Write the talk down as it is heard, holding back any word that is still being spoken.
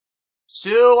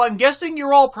So I'm guessing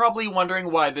you're all probably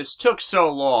wondering why this took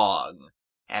so long.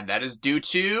 And that is due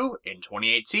to, in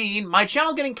 2018, my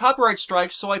channel getting copyright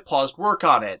strikes, so I paused work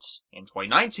on it. In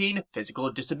 2019,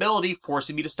 physical disability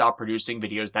forcing me to stop producing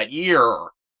videos that year.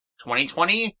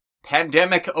 2020,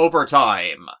 pandemic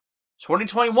overtime.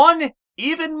 2021,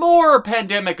 even more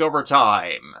pandemic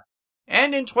overtime.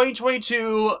 And in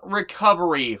 2022,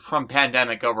 recovery from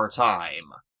pandemic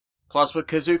overtime. Plus, with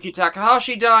Kazuki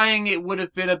Takahashi dying, it would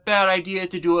have been a bad idea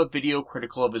to do a video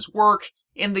critical of his work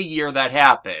in the year that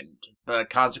happened. But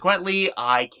consequently,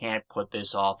 I can't put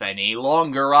this off any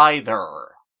longer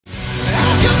either.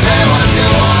 Ask you say what you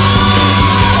want.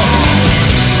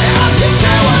 Ask you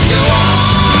say what you want.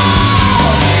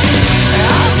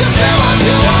 Ask you say what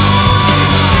you want.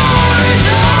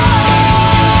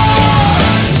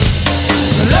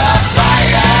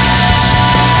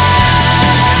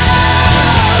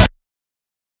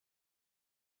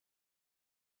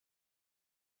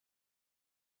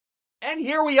 And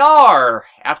here we are,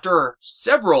 after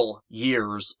several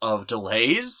years of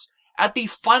delays, at the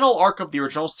final arc of the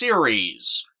original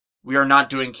series. We are not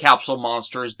doing Capsule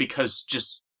Monsters because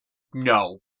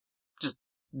no. Just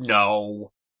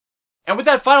no. And with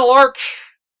that final arc,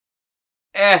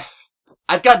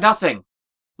 I've got nothing.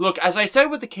 Look, as I said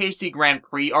with the KC Grand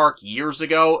Prix arc years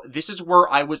ago, this is where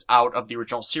I was out of the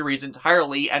original series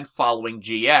entirely and following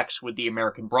GX with the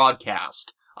American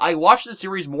broadcast. I watched the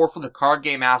series more for the card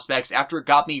game aspects after it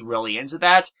got me really into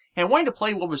that, and wanted to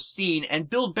play what was seen and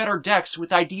build better decks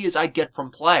with ideas I'd get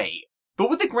from play. But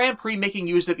with the Grand Prix making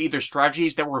use of either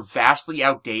strategies that were vastly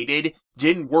outdated,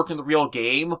 didn't work in the real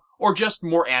game, or just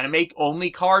more anime-only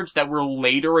cards that were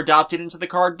later adopted into the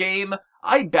card game,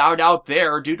 I bowed out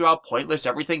there due to how pointless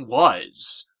everything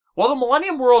was. While the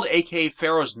Millennium World aka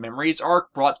Pharaoh's Memories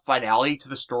arc brought finality to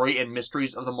the story and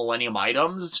mysteries of the Millennium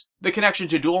items, the connection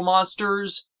to duel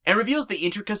monsters, and reveals the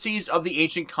intricacies of the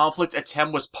ancient conflict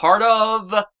Atem was part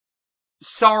of...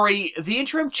 Sorry, the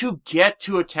interim to get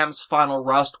to Atem's final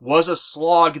rust was a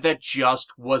slog that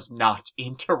just was not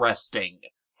interesting,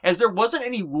 as there wasn't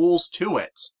any rules to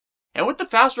it. And with the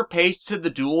faster pace to the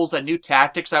duels and new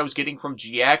tactics I was getting from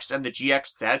GX and the GX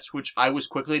sets, which I was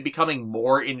quickly becoming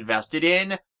more invested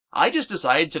in, I just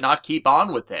decided to not keep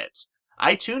on with it.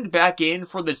 I tuned back in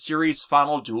for the series'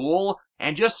 final duel,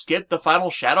 and just skipped the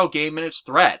final Shadow game and its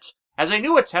threat, as I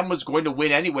knew Atem was going to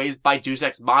win anyways by Deus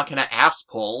Ex Machina ass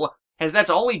pull, as that's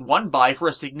all he'd won by for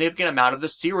a significant amount of the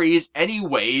series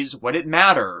anyways when it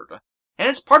mattered. And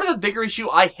it's part of the bigger issue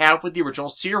I have with the original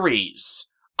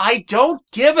series. I don't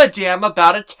give a damn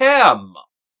about Atem!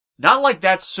 Not like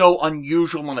that's so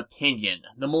unusual an opinion.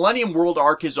 The Millennium World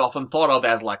arc is often thought of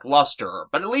as lackluster,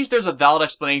 but at least there's a valid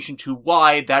explanation to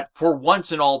why that, for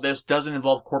once in all this, doesn't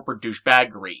involve corporate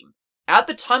douchebaggery. At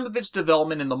the time of its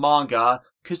development in the manga,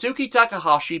 Kazuki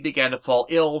Takahashi began to fall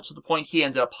ill to the point he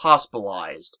ended up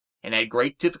hospitalized, and had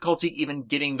great difficulty even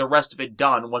getting the rest of it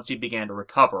done once he began to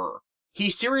recover. He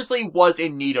seriously was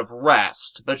in need of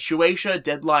rest, but Shueisha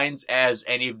deadlines, as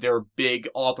any of their big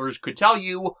authors could tell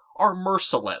you, are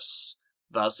merciless.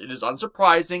 Thus, it is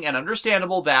unsurprising and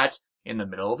understandable that, in the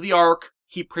middle of the arc,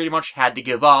 he pretty much had to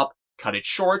give up, cut it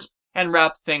short, and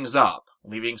wrap things up,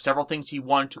 leaving several things he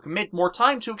wanted to commit more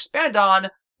time to expand on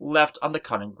left on the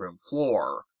cutting room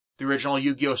floor. The original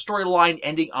Yugioh storyline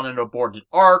ending on an aborted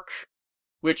arc,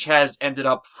 which has ended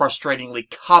up frustratingly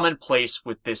commonplace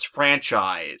with this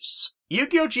franchise.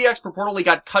 Yu-Gi-Oh! GX purportedly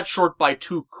got cut short by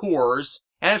 2 cores,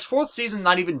 and its 4th season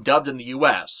not even dubbed in the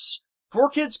US.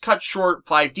 4Kids cut short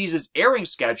 5D's airing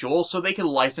schedule so they could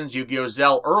license Yu-Gi-Oh!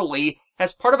 Zell early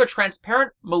as part of a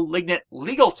transparent, malignant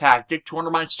legal tactic to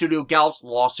undermine Studio Gallup's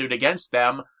lawsuit against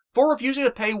them for refusing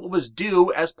to pay what was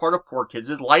due as part of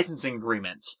 4Kids' licensing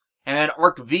agreement. And then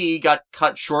Arc V got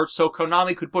cut short so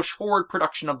Konami could push forward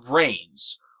production of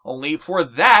Vrains, only for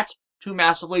that to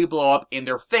massively blow up in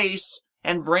their face,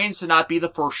 and Vrains to not be the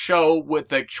first show with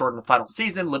the shortened final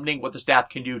season, limiting what the staff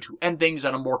can do to end things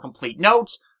on a more complete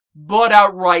note, but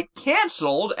outright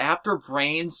cancelled after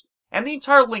Vrains and the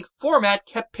entire Link format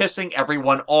kept pissing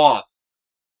everyone off.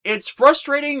 It's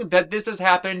frustrating that this has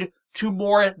happened to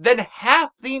more than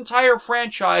half the entire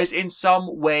franchise in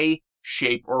some way,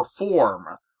 shape, or form,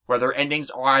 whether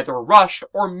endings are either rushed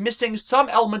or missing some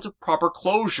element of proper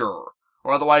closure,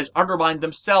 or otherwise undermine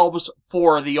themselves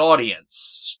for the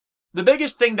audience. The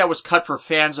biggest thing that was cut for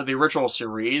fans of the original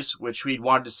series, which we'd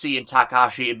wanted to see and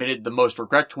Takahashi admitted the most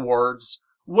regret towards,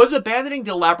 was abandoning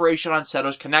the elaboration on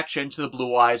Seto's connection to the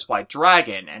Blue Eyes White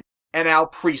Dragon, and how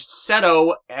Priest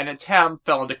Seto and Atem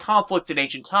fell into conflict in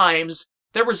ancient times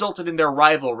that resulted in their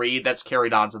rivalry that's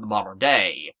carried on to the modern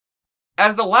day.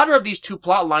 as the latter of these two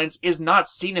plotlines is not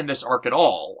seen in this arc at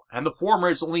all, and the former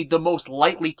is only the most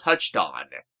lightly touched on.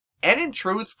 And in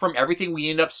truth, from everything we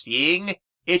end up seeing,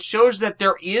 it shows that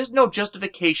there is no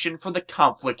justification for the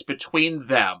conflict between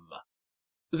them.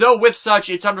 Though with such,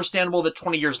 it's understandable that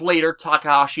 20 years later,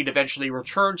 Takahashi'd eventually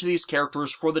return to these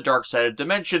characters for the Dark Side of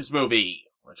Dimensions movie,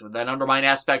 which would then undermine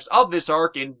aspects of this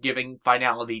arc in giving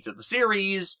finality to the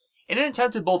series, in an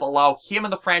attempt to both allow him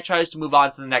and the franchise to move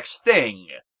on to the next thing,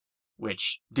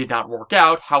 which did not work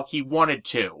out how he wanted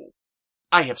to.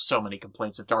 I have so many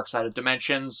complaints of Dark Side of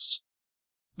Dimensions.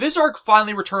 This arc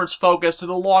finally returns focus to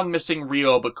the long-missing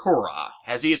Ryo Bakura,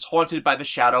 as he is haunted by the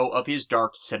shadow of his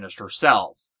dark, sinister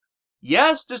self.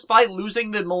 Yes, despite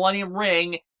losing the Millennium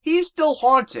Ring, he's still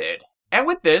haunted, and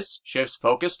with this, shifts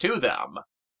focus to them.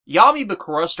 Yami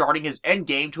Bakura starting his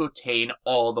endgame to obtain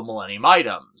all the Millennium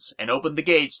items, and open the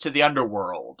gates to the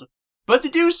underworld. But to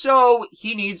do so,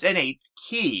 he needs an 8th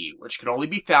key, which can only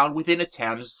be found within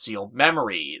Atem's sealed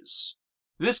memories.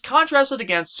 This contrasted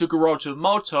against Suguro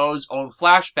Tomoto's own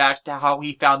flashbacks to how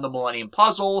he found the Millennium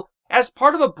Puzzle as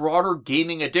part of a broader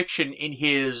gaming addiction in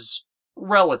his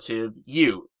relative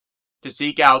youth, to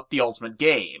seek out the ultimate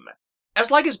game. As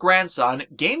like his grandson,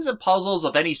 games and puzzles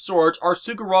of any sort are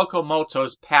Suguro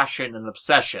Komoto's passion and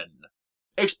obsession,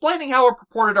 explaining how a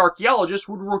purported archaeologist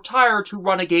would retire to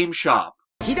run a game shop.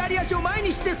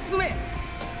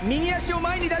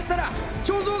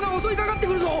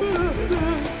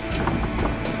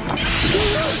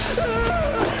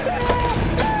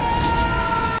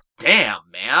 Damn,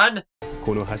 man!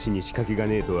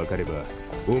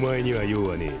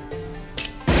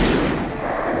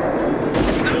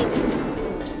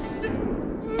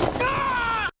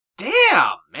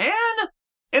 Damn, man!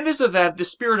 In this event, the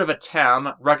spirit of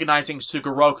Atem, recognizing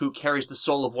Sugoroku carries the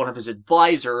soul of one of his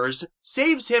advisors,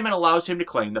 saves him and allows him to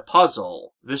claim the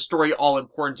puzzle, this story all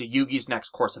important to Yugi's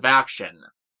next course of action.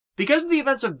 Because of the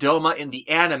events of Doma in the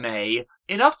anime,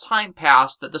 enough time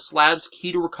passed that the slab's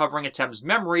key to recovering Atem's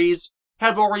memories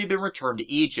have already been returned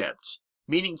to Egypt,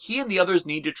 meaning he and the others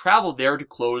need to travel there to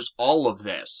close all of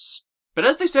this. But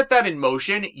as they set that in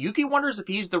motion, Yugi wonders if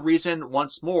he's the reason,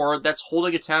 once more, that's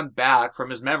holding Atem back from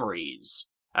his memories.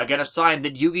 Again, a sign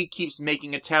that Yugi keeps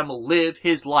making Atem live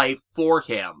his life for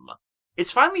him.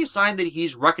 It's finally a sign that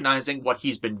he's recognizing what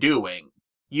he's been doing,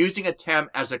 using Atem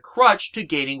as a crutch to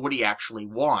gaining what he actually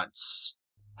wants.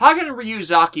 Hagen and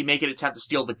Ryuzaki make an attempt to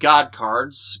steal the God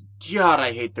cards. God,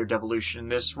 I hate their devolution in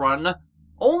this run.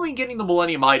 Only getting the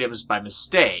Millennium items by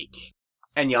mistake.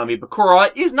 And Yami Bakura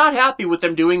is not happy with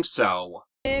them doing so.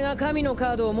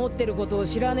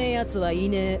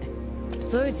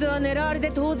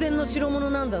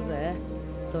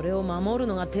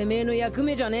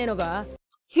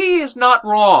 He is not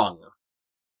wrong.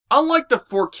 Unlike the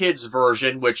 4Kids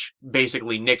version, which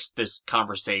basically nixed this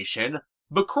conversation,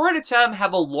 Bakura and Atem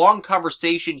have a long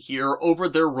conversation here over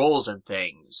their roles and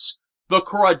things.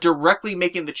 Bakura directly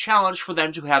making the challenge for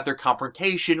them to have their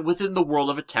confrontation within the world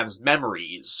of Atem's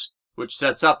memories, which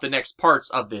sets up the next parts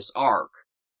of this arc.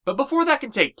 But before that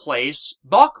can take place,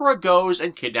 Bakura goes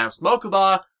and kidnaps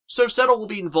Mokuba, so Seto will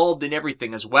be involved in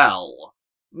everything as well.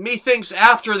 Methinks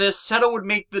after this, Seto would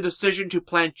make the decision to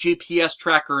plant GPS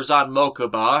trackers on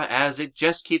Mokuba, as it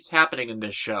just keeps happening in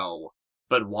this show.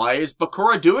 But why is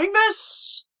Bakura doing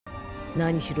this?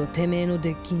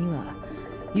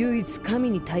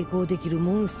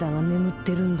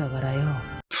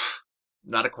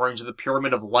 Not according to the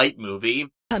Pyramid of Light movie.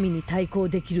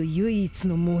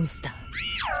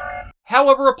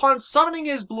 However, upon summoning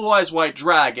his Blue Eyes White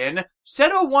Dragon,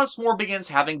 Seto once more begins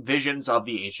having visions of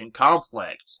the ancient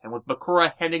conflict, and with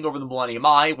Bakura handing over the Millennium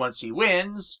Eye once he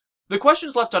wins, the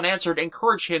questions left unanswered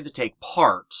encourage him to take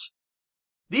part.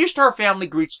 The Ishtar family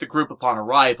greets the group upon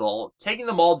arrival, taking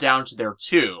them all down to their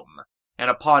tomb, and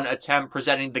upon Atem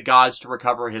presenting the gods to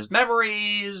recover his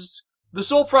memories, the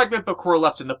soul fragment Bakura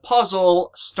left in the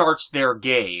puzzle starts their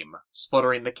game,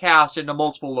 splittering the cast into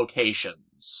multiple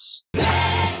locations.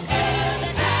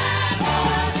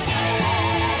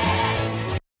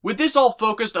 With this all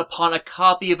focused upon a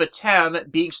copy of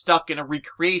Atem being stuck in a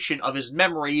recreation of his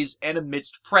memories and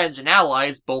amidst friends and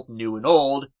allies both new and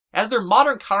old, as their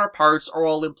modern counterparts are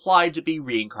all implied to be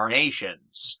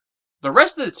reincarnations. The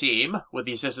rest of the team, with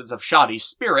the assistance of Shadi's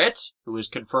spirit, who is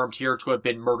confirmed here to have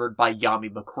been murdered by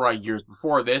Yami Bakura years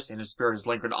before this and his spirit has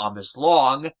lingered on this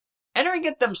long, entering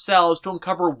it themselves to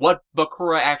uncover what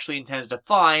Bakura actually intends to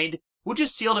find, which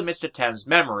is sealed amidst Atem's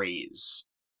memories.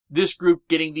 This group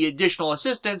getting the additional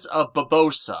assistance of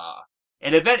Babosa,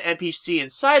 an event NPC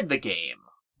inside the game,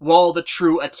 while the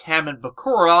true Atem and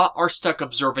Bakura are stuck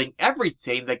observing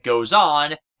everything that goes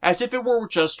on as if it were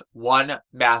just one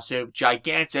massive,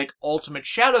 gigantic, ultimate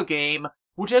shadow game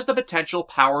which has the potential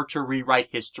power to rewrite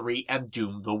history and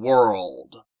doom the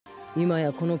world. 今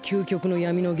やこの究極の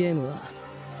闇のゲームは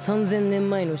3000年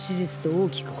前の史実と大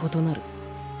きく異なる。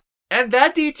 And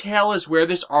that detail is where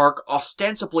this arc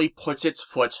ostensibly puts its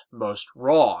foot most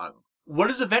wrong. What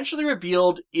is eventually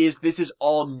revealed is this is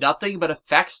all nothing but a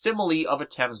facsimile of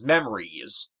Atem's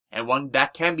memories, and one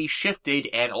that can be shifted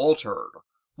and altered.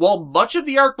 While much of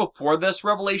the arc before this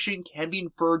revelation can be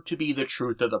inferred to be the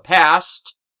truth of the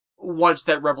past, once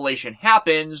that revelation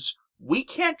happens, we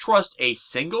can't trust a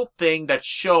single thing that's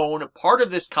shown part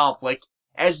of this conflict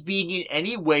as being in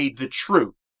any way the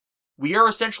truth. We are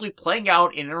essentially playing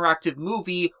out an interactive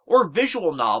movie or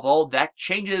visual novel that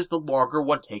changes the longer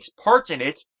one takes part in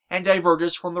it and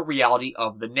diverges from the reality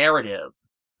of the narrative.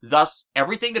 Thus,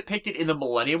 everything depicted in the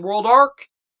Millennium World arc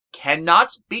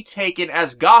cannot be taken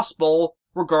as gospel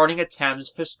regarding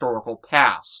Atem's historical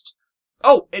past.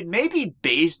 Oh, it may be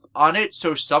based on it,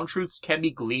 so some truths can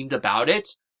be gleaned about it,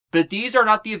 but these are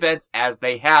not the events as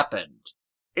they happened.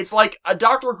 It's like a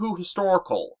Doctor Who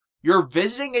historical. You're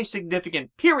visiting a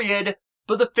significant period,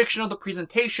 but the fiction of the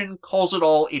presentation calls it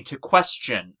all into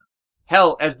question.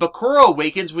 Hell, as Bakura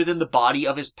awakens within the body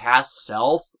of his past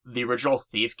self, the original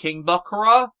Thief King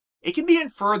Bakura, it can be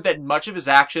inferred that much of his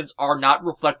actions are not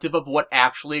reflective of what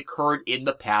actually occurred in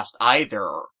the past either.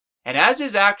 And as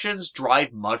his actions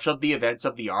drive much of the events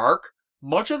of the arc,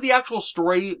 much of the actual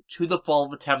story to the fall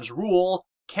of Atem's rule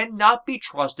cannot be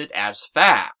trusted as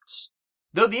facts.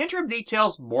 Though the interim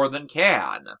details more than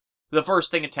can. The first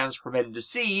thing Atem's permitted to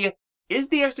see is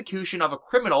the execution of a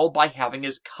criminal by having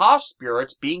his Ka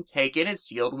spirit being taken and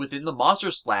sealed within the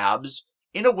monster slabs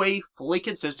in a way fully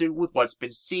consistent with what's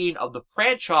been seen of the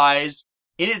franchise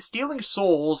in its stealing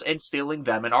souls and stealing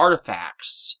them in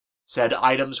artifacts. Said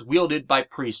items wielded by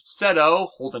Priest Seto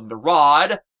holding the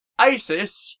rod,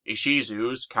 Isis,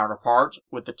 Ishizu's counterpart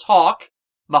with the talk,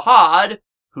 Mahad,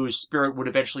 whose spirit would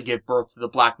eventually give birth to the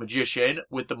Black Magician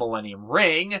with the Millennium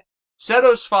Ring,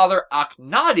 Seto's father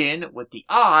Akhenaten with the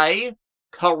eye,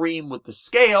 Kareem with the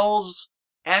scales,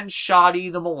 and Shadi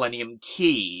the Millennium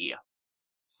Key.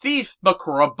 Thief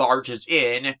Bakura barges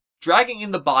in, dragging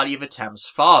in the body of Atem's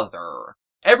father.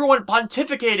 Everyone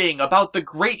pontificating about the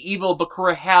great evil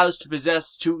Bakura has to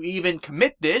possess to even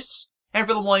commit this, and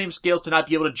for the Millennium Scales to not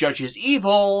be able to judge his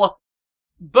evil.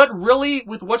 But really,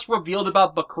 with what's revealed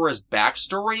about Bakura's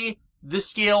backstory, the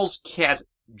Scales can't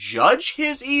judge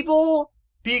his evil,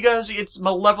 because it's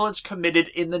malevolence committed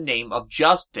in the name of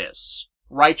justice.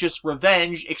 Righteous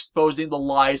revenge exposing the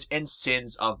lies and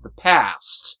sins of the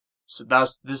past. So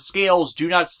thus, the Scales do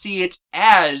not see it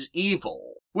as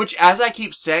evil. Which, as I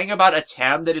keep saying about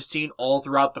Atem that is seen all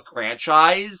throughout the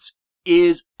franchise,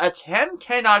 is Atem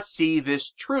cannot see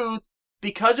this truth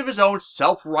because of his own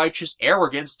self-righteous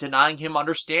arrogance denying him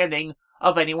understanding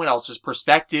of anyone else's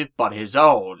perspective but his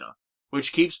own,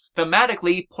 which keeps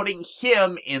thematically putting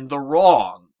him in the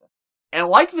wrong. And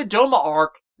like the Doma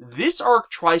arc, this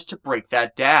arc tries to break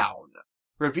that down,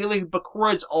 revealing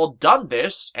Bakura's all done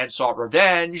this and sought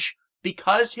revenge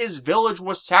because his village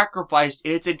was sacrificed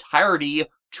in its entirety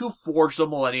to forge the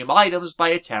Millennium items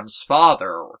by Atem's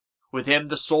father, with him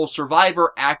the sole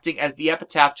survivor acting as the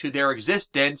epitaph to their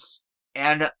existence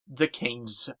and the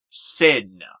king's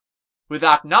sin, with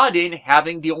Akhenaten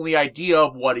having the only idea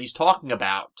of what he's talking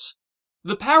about.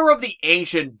 The power of the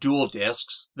ancient dual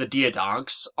discs, the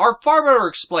Diadonks, are far better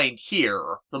explained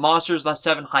here, the monsters the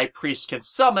 7 high priests can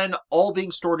summon all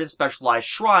being stored in specialized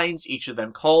shrines each of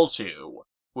them call to,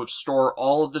 which store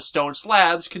all of the stone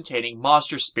slabs containing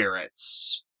monster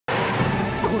spirits.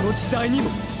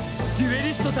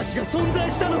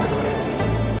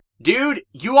 Dude,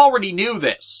 you already knew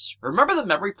this. Remember the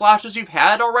memory flashes you've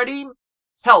had already?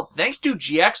 Hell, thanks to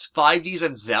GX, 5Ds,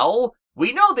 and Zell,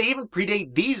 we know they even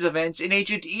predate these events in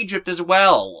ancient Egypt as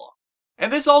well.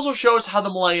 And this also shows how the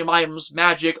Millennium Items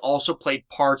magic also played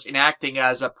parts in acting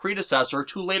as a predecessor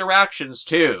to later actions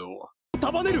too.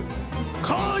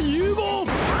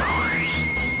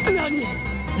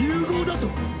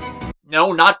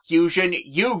 No, not fusion,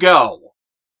 Yugioh!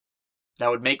 That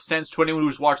would make sense to anyone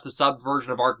who's watched the sub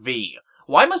version of Arc V.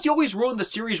 Why must you always ruin the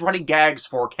series running gags,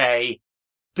 4K?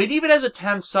 But even as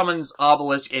Atem summons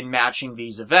Obelisk in matching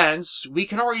these events, we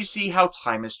can already see how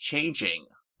time is changing.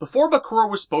 Before, Bakura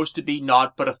was supposed to be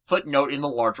naught but a footnote in the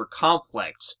larger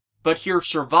conflict, but here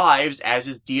survives as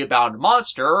his Dia-bound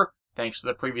monster, thanks to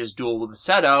the previous duel with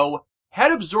Seto,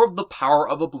 had absorbed the power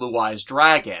of a blue-eyes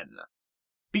dragon.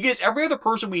 Because every other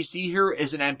person we see here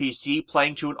is an NPC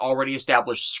playing to an already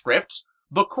established script,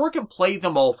 Bakura can play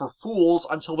them all for fools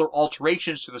until their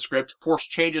alterations to the script force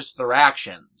changes to their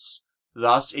actions.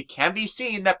 Thus, it can be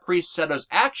seen that Priest Seto's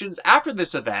actions after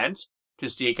this event, to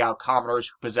seek out commoners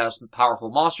who possess powerful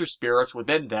monster spirits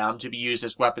within them to be used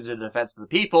as weapons in defense of the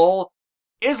people,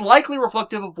 is likely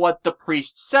reflective of what the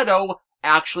Priest Seto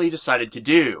actually decided to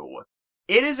do.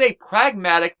 It is a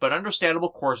pragmatic but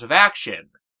understandable course of action,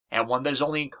 and one that is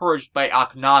only encouraged by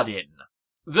Akhenaten.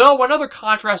 Though another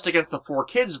contrast against the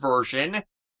 4Kids version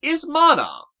is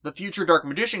Mana, the future Dark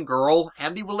Magician girl,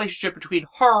 and the relationship between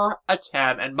her,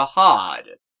 Atem, and Mahad,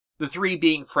 the three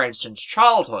being friends since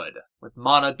childhood, with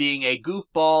Mana being a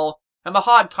goofball, and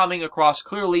Mahad coming across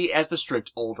clearly as the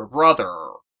strict older brother.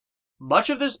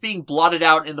 Much of this being blotted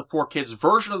out in the 4Kids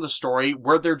version of the story,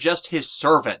 where they're just his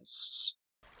servants.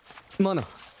 Mana,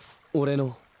 俺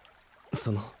の、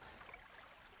その、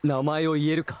名前を言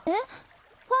えるか？え？フ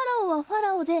ァラオはファ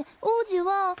ラオで、王子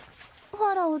はフ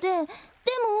ァラオで、でも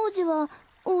王子は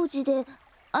王子で、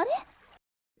あれ?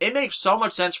 It makes so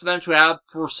much sense for them to have,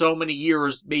 for so many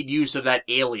years, made use of that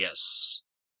alias.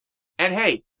 And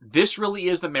hey, this really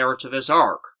is the merit to this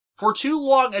arc. For too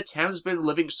long, Atem's been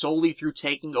living solely through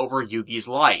taking over Yugi's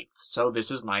life, so this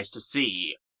is nice to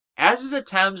see. As is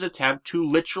Atem's attempt to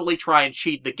literally try and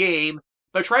cheat the game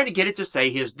by trying to get it to say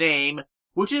his name,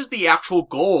 which is the actual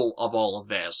goal of all of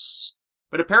this.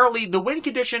 But apparently, the win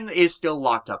condition is still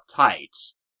locked up tight.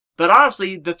 But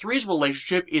honestly, the three's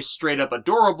relationship is straight up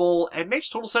adorable, and makes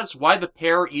total sense why the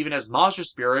pair, even as monster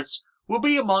spirits, will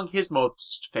be among his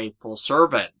most faithful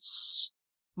servants.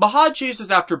 Mahad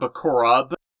chases after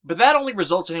Bakura, but that only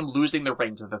results in him losing the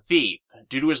ring to the thief,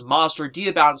 due to his monster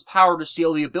Diabound's power to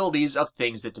steal the abilities of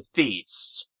things it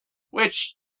defeats.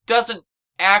 Which doesn't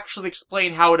actually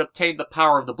explain how it obtained the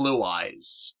power of the Blue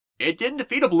Eyes. It didn't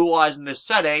defeat a Blue Eyes in this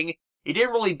setting, it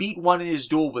didn't really beat one in his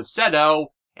duel with Seto,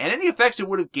 and any effects it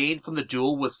would have gained from the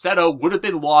duel with Seto would have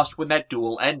been lost when that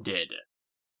duel ended.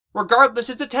 Regardless,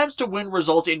 his attempts to win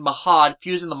result in Mahad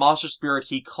fusing the monster spirit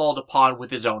he called upon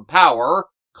with his own power,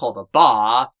 called a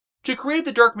Ba, to create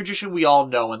the Dark Magician we all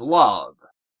know and love,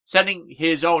 sending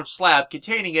his own slab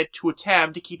containing it to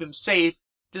Atem to keep him safe,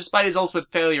 despite his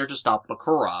ultimate failure to stop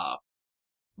Bakura.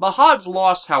 Mahad's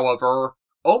loss, however,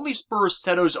 only spurs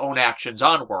Seto's own actions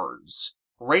onwards,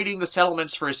 raiding the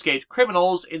settlements for escaped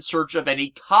criminals in search of any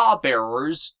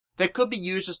Ka-bearers that could be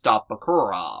used to stop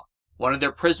Bakura, one of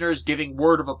their prisoners giving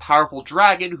word of a powerful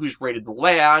dragon who's raided the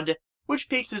land, which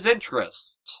piques his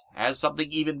interest, as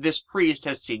something even this priest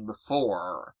has seen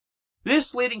before.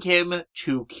 This leading him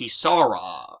to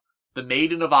Kisara, the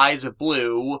Maiden of Eyes of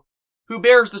Blue, who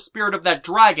bears the spirit of that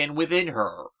dragon within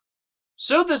her.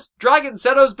 So this dragon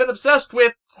Seto's been obsessed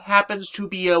with happens to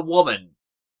be a woman.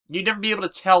 You'd never be able to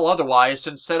tell otherwise,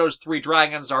 since Seto's three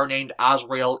dragons are named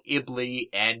Azrael, Ibli,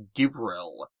 and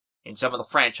Gibril in some of the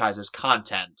franchise's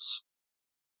content.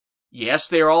 Yes,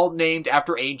 they are all named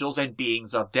after angels and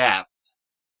beings of death.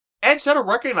 And Seto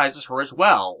recognizes her as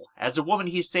well, as a woman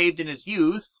he saved in his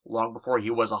youth, long before he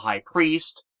was a high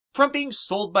priest, from being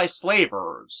sold by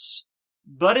slavers.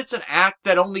 But it's an act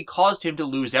that only caused him to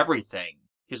lose everything.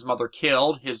 His mother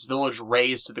killed, his village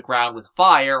razed to the ground with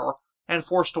fire, and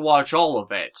forced to watch all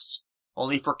of it,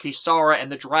 only for Kisara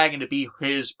and the dragon to be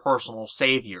his personal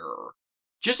savior.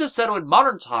 Just as Seto in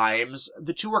modern times,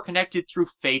 the two are connected through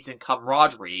fate and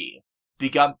camaraderie,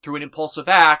 begun through an impulsive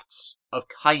act of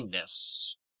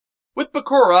kindness. With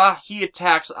Bakura, he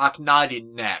attacks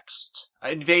Akhenaten next,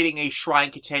 invading a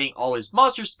shrine containing all his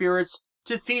monster spirits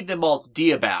to feed them all to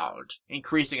Diabound,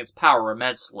 increasing its power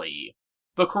immensely.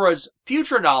 Bakura's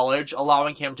future knowledge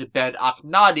allowing him to bend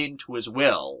Akhenaten to his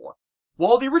will.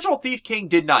 While the original Thief King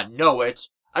did not know it,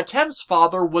 Atem's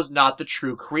father was not the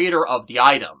true creator of the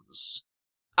items.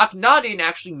 Akhenaten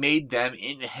actually made them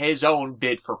in his own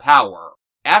bid for power,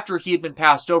 after he had been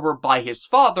passed over by his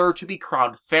father to be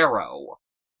crowned pharaoh.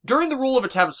 During the rule of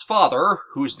Atem's father,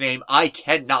 whose name I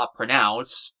cannot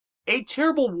pronounce, a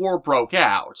terrible war broke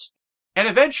out, and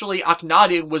eventually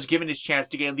Akhenaten was given his chance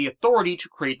to gain the authority to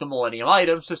create the Millennium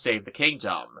items to save the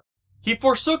kingdom. He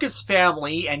forsook his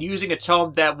family, and using a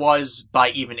tome that was, by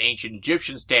even ancient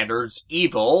Egyptian standards,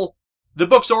 evil. The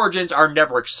book's origins are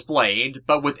never explained,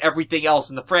 but with everything else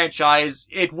in the franchise,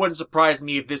 it wouldn't surprise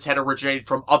me if this had originated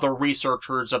from other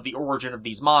researchers of the origin of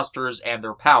these monsters and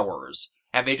their powers,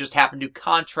 and they just happened to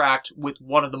contract with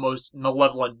one of the most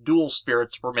malevolent dual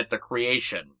spirits to permit the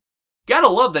creation. Gotta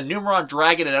love the Numeron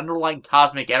dragon and underlying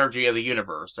cosmic energy of the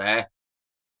universe, eh?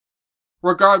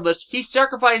 Regardless, he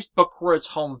sacrificed Bakura's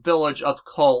home village of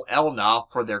Kul Elna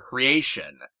for their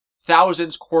creation.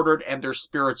 Thousands quartered and their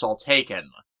spirits all taken.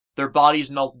 Their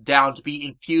bodies melted down to be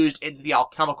infused into the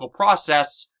alchemical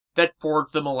process that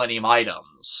forged the Millennium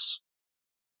items.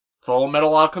 Full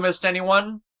Metal Alchemist,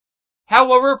 anyone?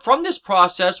 However, from this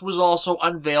process was also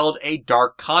unveiled a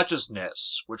dark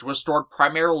consciousness, which was stored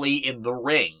primarily in the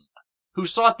ring, who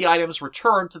sought the items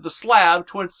returned to the slab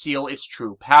to unseal its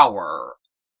true power.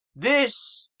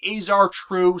 This is our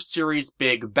true series'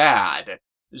 big bad,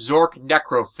 Zork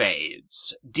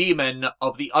Necrophades, Demon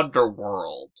of the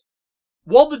Underworld.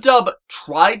 While the dub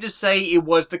tried to say it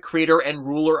was the creator and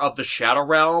ruler of the Shadow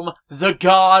Realm, the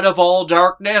god of all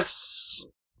darkness,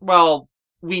 well,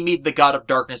 we meet the god of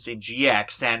darkness in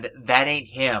GX, and that ain't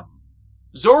him.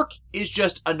 Zork is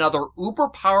just another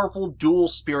uber-powerful dual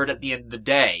spirit at the end of the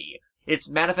day, its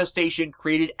manifestation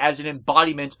created as an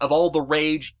embodiment of all the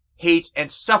rage, hate,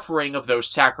 and suffering of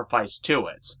those sacrificed to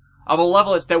it, a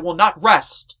malevolence that will not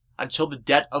rest until the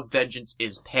debt of vengeance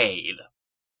is paid.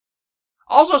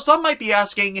 Also, some might be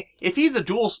asking, if he's a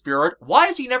dual spirit, why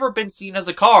has he never been seen as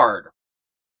a card?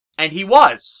 And he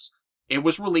was. It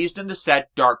was released in the set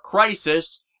Dark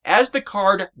Crisis as the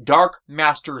card Dark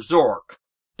Master Zork,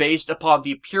 based upon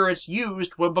the appearance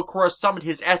used when Bakura summoned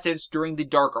his essence during the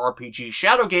Dark RPG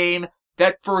Shadow game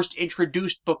that first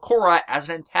introduced Bakura as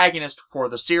an antagonist for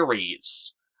the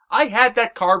series. I had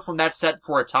that card from that set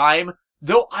for a time,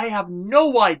 though I have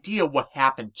no idea what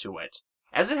happened to it,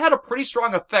 as it had a pretty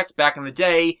strong effect back in the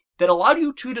day that allowed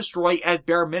you to destroy at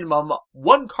bare minimum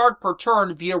one card per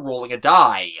turn via rolling a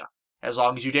die, as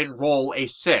long as you didn't roll a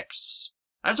 6.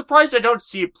 I'm surprised I don't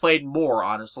see it played more,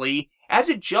 honestly, as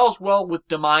it gels well with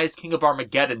Demise King of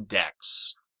Armageddon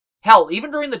decks. Hell, even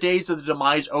during the days of the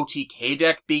Demise OTK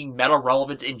deck being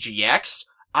meta-relevant in GX,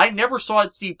 I never saw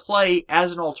it see play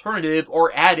as an alternative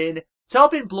or add-in to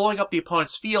help in blowing up the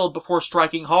opponent's field before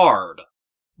striking hard.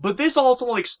 But this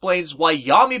ultimately explains why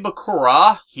Yami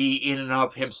Bakura, he in and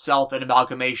of himself an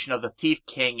amalgamation of the Thief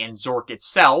King and Zork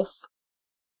itself,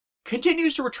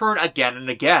 continues to return again and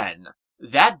again.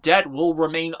 That debt will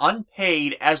remain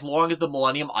unpaid as long as the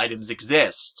Millennium items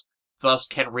exist, thus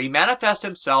can remanifest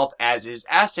himself as his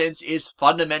essence is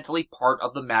fundamentally part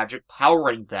of the magic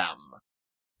powering them.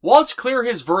 While it's clear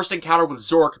his first encounter with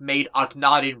Zork made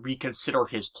Akhenaten reconsider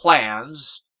his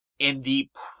plans, in the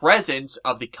presence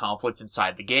of the conflict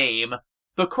inside the game,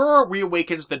 Bakura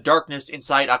reawakens the darkness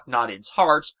inside Akhenaten's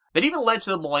heart that even led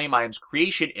to the Millennium Item's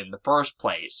creation in the first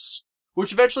place,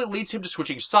 which eventually leads him to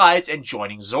switching sides and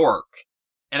joining Zork.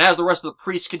 And as the rest of the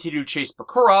priests continue to chase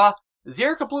Bakura,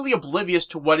 they're completely oblivious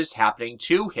to what is happening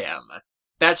to him.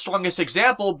 That strongest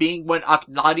example being when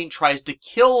Akhenaten tries to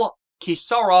kill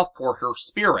Kisara for her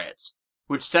spirit,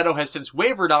 which Seto has since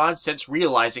wavered on since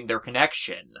realizing their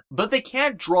connection. But they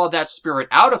can't draw that spirit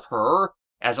out of her,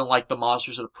 as unlike the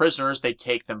monsters of the prisoners they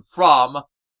take them from,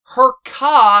 her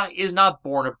Ka is not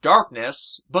born of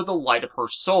darkness, but the light of her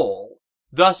soul.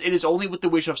 Thus, it is only with the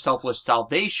wish of selfless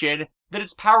salvation that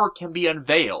its power can be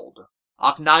unveiled.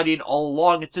 Akhenaten all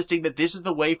along insisting that this is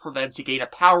the way for them to gain a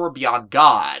power beyond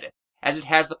God, as it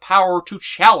has the power to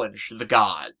challenge the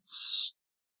gods.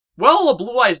 Well, a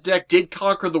Blue Eyes deck did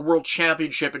conquer the World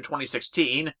Championship in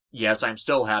 2016, yes, I'm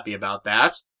still happy about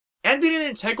that, and been an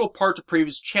integral part to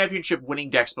previous championship-winning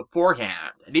decks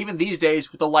beforehand, and even these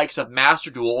days with the likes of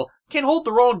Master Duel, can hold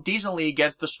their own decently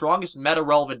against the strongest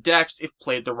meta-relevant decks if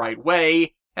played the right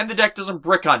way, and the deck doesn't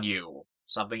brick on you,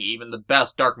 something even the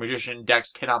best Dark Magician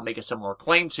decks cannot make a similar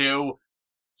claim to.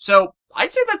 So,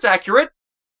 I'd say that's accurate.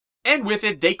 And with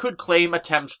it, they could claim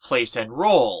attempt, place, and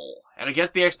roll. And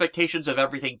against the expectations of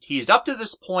everything teased up to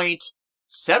this point,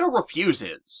 Seto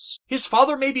refuses. His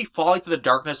father may be falling to the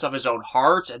darkness of his own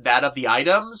heart and that of the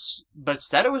items, but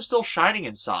Seto is still shining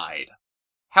inside.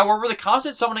 However, the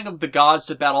constant summoning of the gods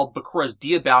to battle Bakura's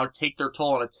Diabound take their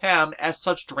toll on Atem as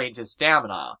such drains his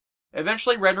stamina,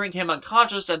 eventually rendering him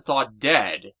unconscious and thought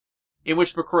dead, in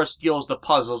which Bakura steals the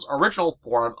puzzle's original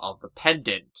form of the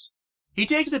pendant. He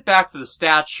takes it back to the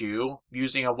statue,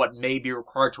 using what may be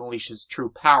required to unleash his true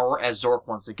power as Zork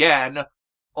once again,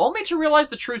 only to realize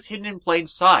the truth hidden in plain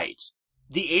sight.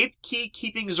 The 8th key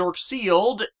keeping Zork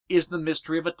sealed is the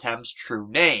mystery of Atem's true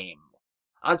name.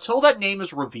 Until that name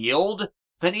is revealed,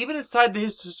 then even inside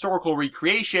his historical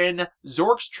recreation,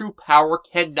 Zork's true power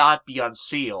cannot be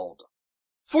unsealed.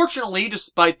 Fortunately,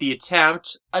 despite the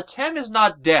attempt, Atem is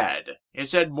not dead,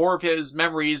 instead more of his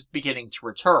memories beginning to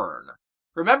return.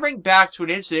 Remembering back to an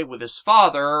incident with his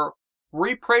father, where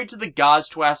he prayed to the gods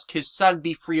to ask his son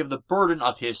be free of the burden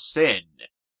of his sin,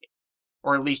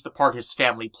 or at least the part his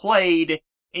family played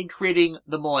in creating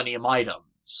the Millennium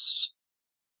items.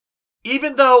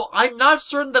 Even though I'm not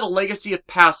certain that a legacy of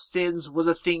past sins was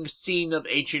a thing seen of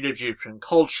ancient Egyptian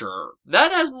culture,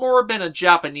 that has more been a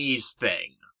Japanese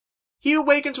thing. He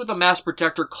awakens with a Mask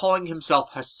Protector calling himself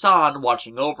Hassan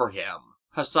watching over him.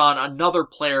 Hassan, another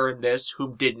player in this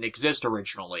whom didn't exist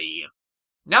originally.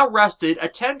 Now rested,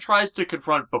 Atem tries to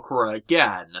confront Bakura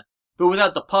again, but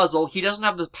without the puzzle, he doesn't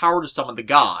have the power to summon the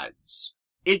gods.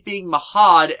 It being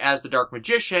Mahad as the Dark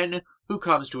Magician who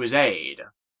comes to his aid.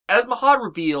 As Mahad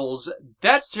reveals,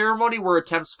 that ceremony where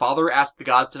Atem's father asked the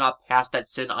gods to not pass that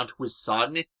sin onto his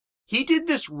son, he did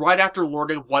this right after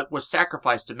learning what was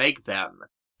sacrificed to make them,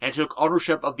 and took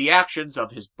ownership of the actions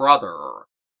of his brother.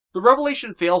 The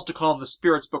revelation fails to calm the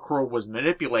spirits Bakura was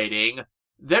manipulating,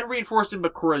 then reinforcing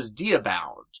Bakura's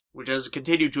Diabound, which has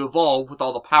continued to evolve with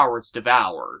all the power it's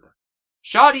devoured.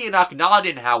 Shadi and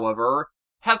Akhenaten, however,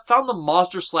 have found the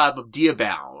monster slab of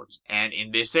Diabound, and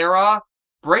in this era,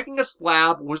 breaking a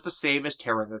slab was the same as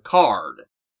tearing a card.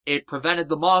 It prevented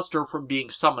the monster from being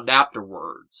summoned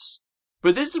afterwards.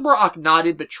 But this is where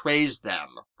Akhenaten betrays them,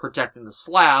 protecting the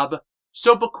slab,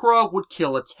 so Bakura would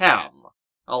kill Atem,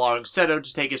 allowing Seto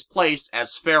to take his place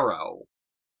as Pharaoh.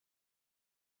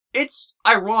 It's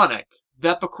ironic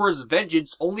that Bakura's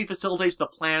vengeance only facilitates the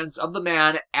plans of the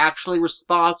man actually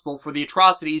responsible for the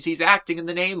atrocities he's acting in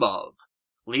the name of,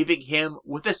 leaving him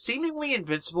with a seemingly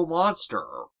invincible monster.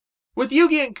 With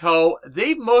Yugi and Co.,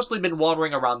 they've mostly been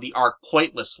wandering around the arc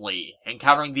pointlessly,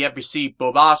 encountering the NPC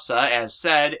Bobasa as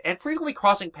said, and frequently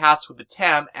crossing paths with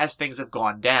Atem as things have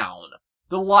gone down.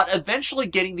 The lot eventually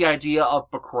getting the idea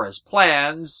of Bakura's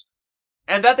plans,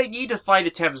 and that they need to find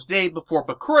Atem's name before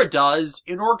Bakura does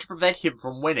in order to prevent him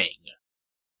from winning.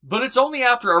 But it's only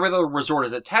after every other resort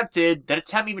is attempted that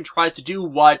Atem even tries to do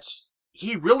what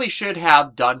he really should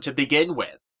have done to begin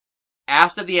with.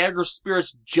 Ask that the anger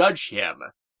spirits judge him,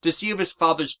 to see if his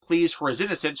father's pleas for his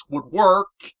innocence would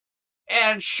work,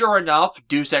 and sure enough,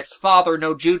 Deus Ex Father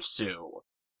no Jutsu.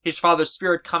 His father's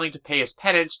spirit coming to pay his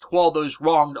penance to all those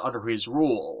wronged under his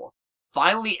rule,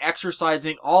 finally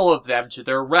exercising all of them to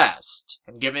their rest,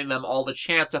 and giving them all the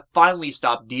chance to finally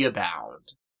stop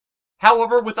Diabound.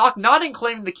 However, with Akhenaten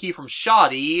claiming the key from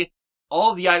Shadi,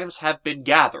 all of the items have been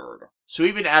gathered, so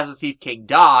even as the Thief King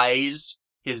dies,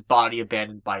 his body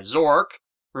abandoned by Zork,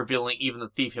 revealing even the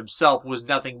thief himself was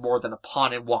nothing more than a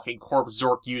pawn and walking corpse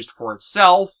Zork used for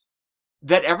itself,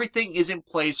 that everything is in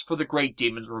place for the Great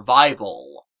Demon's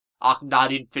revival.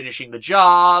 Akhenaten finishing the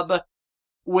job,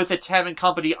 with Atem and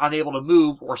company unable to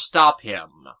move or stop him.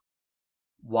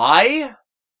 Why?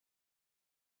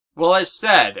 Well, as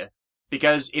said,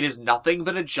 because it is nothing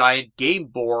but a giant game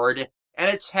board,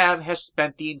 and Atem has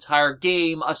spent the entire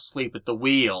game asleep at the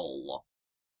wheel.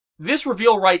 This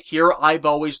reveal right here I've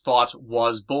always thought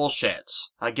was bullshit,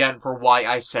 again for why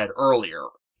I said earlier.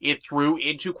 It threw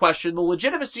into question the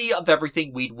legitimacy of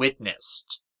everything we'd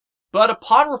witnessed. But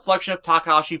upon reflection of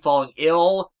Takahashi falling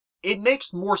ill, it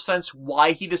makes more sense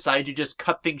why he decided to just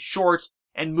cut things short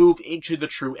and move into the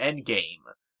true endgame.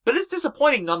 But it's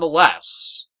disappointing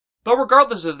nonetheless. But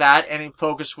regardless of that, and in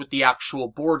focus with the actual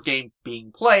board game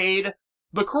being played,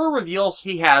 Bakura reveals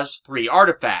he has 3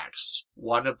 artifacts,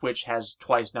 one of which has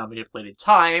twice now manipulated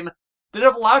time, that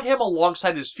have allowed him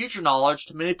alongside his future knowledge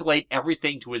to manipulate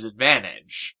everything to his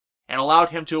advantage, and allowed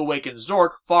him to awaken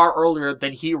Zork far earlier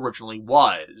than he originally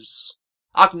was.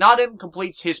 Akhenaten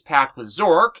completes his pact with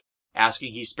Zork,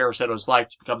 asking he spare Seto's life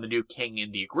to become the new king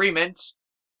in the agreement,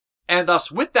 and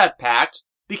thus with that pact,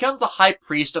 becomes the High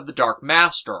Priest of the Dark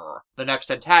Master, the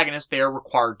next antagonist they are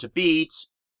required to beat,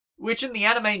 which in the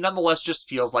anime nonetheless just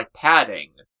feels like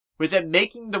padding, with it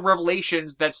making the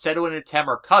revelations that Seto and Atem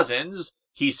are cousins,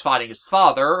 he's fighting his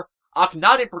father,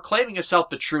 Akhenaten proclaiming himself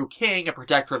the true king and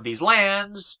protector of these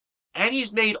lands, and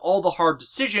he's made all the hard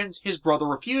decisions his brother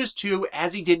refused to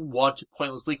as he didn't want to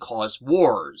pointlessly cause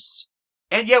wars.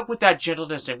 And yet with that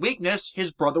gentleness and weakness,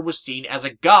 his brother was seen as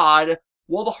a god,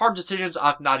 while the hard decisions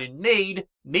Akhenaten made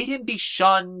him be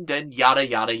shunned and yada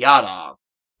yada yada.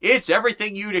 It's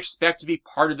everything you'd expect to be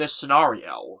part of this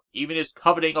scenario, even his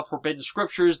coveting of forbidden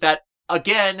scriptures that,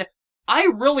 again,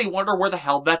 I really wonder where the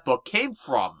hell that book came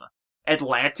from.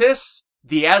 Atlantis?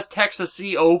 The Aztecs a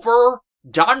sea over?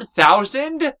 Don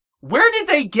Thousand? Where did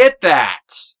they get that?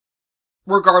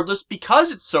 Regardless,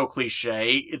 because it's so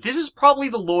cliche, this is probably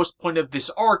the lowest point of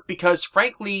this arc because,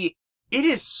 frankly, it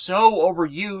is so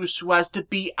overused so as to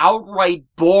be outright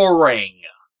boring.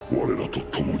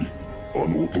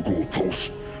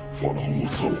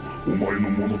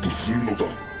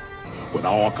 With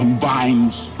our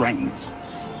combined strength,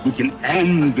 we can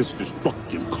end this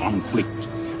destructive conflict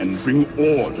and bring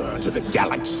order to the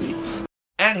galaxy.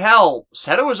 And hell,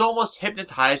 Seto is almost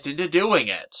hypnotized into doing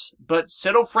it. But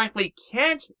Seto frankly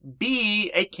can't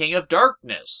be a king of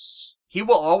darkness. He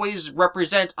will always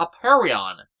represent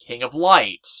Aperion, king of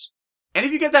light. And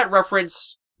if you get that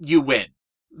reference, you win.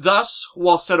 Thus,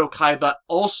 while Seto Kaiba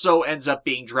also ends up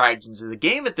being dragged into the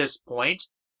game at this point,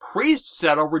 Priest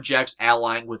Seto rejects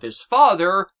allying with his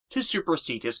father to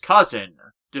supersede his cousin,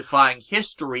 defying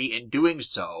history in doing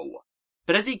so.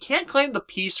 But as he can't claim the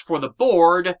peace for the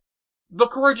board,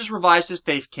 Bakura just revives his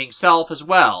Faith King self as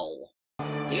well.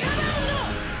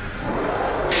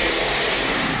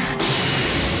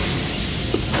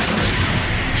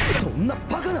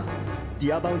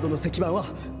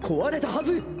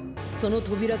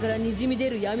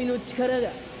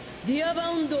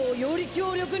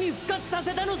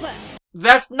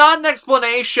 That's not an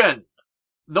explanation!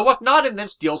 Though Akhenaten then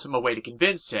steals him away to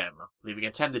convince him, leaving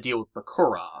Atem to deal with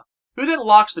Bakura, who then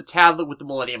locks the tablet with the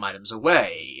Millennium items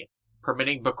away,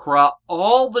 permitting Bakura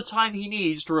all the time he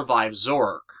needs to revive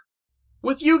Zork.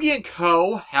 With Yugi and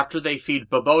Co., after they feed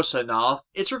Barbossa enough,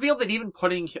 it's revealed that even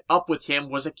putting up with him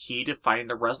was a key to finding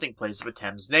the resting place of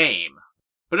Atem's name.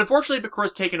 But unfortunately,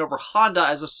 Bakura's taken over Honda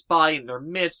as a spy in their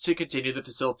midst to continue the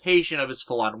facilitation of his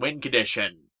full-on wind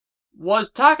condition.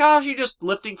 Was Takahashi just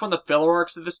lifting from the filler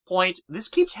arcs at this point? This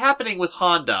keeps happening with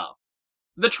Honda.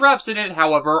 The traps in it,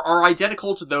 however, are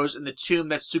identical to those in the tomb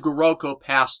that Suguroko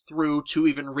passed through to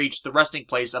even reach the resting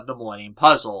place of the Millennium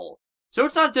Puzzle. So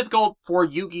it's not difficult for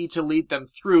Yugi to lead them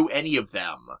through any of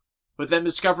them, with them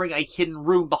discovering a hidden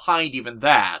room behind even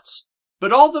that.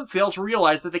 But all of them fail to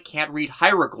realize that they can't read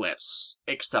hieroglyphs,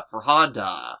 except for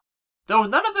Honda. Though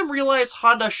none of them realize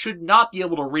Honda should not be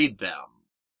able to read them.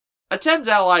 Atem's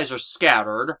allies are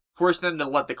scattered, forcing them to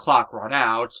let the clock run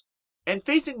out, and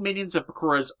facing minions of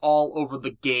Bakura's all over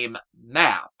the game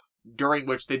map, during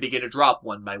which they begin to drop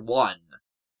one by one.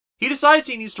 He decides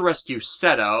he needs to rescue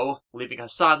Seto, leaving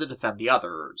Hassan to defend the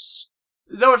others.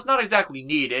 Though it's not exactly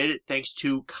needed, thanks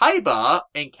to Kaiba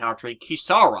encountering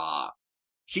Kisara.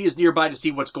 She is nearby to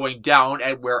see what's going down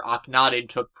at where Akhenaten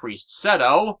took Priest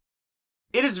Seto.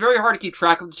 It is very hard to keep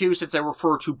track of the two since I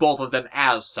refer to both of them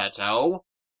as Seto,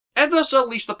 and thus to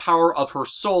unleash the power of her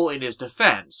soul in his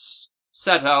defense.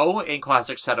 Seto, in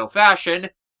classic Seto fashion,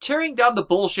 tearing down the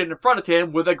bullshit in front of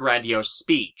him with a grandiose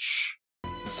speech.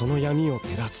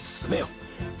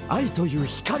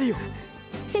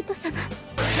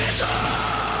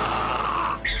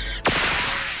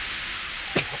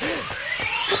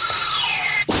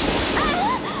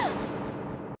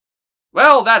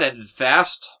 Well, that ended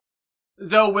fast.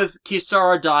 Though with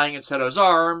Kisara dying in Seto's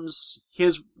arms,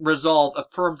 his resolve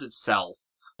affirms itself.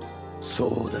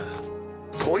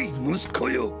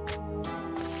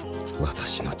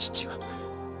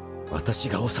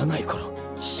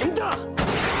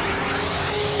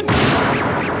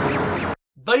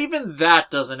 But even that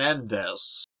doesn't end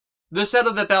this. The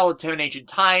Seto that battled Atem in ancient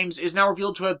times is now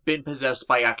revealed to have been possessed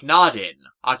by Akhenaten.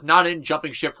 Akhenaten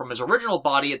jumping ship from his original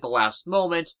body at the last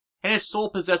moment, and his soul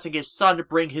possessing his son to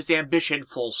bring his ambition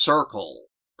full circle.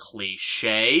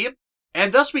 Cliché?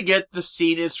 And thus we get the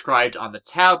scene inscribed on the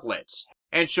tablet,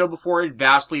 and show before in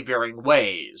vastly varying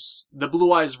ways. The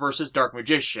Blue Eyes versus Dark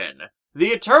Magician. The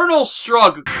eternal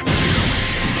struggle.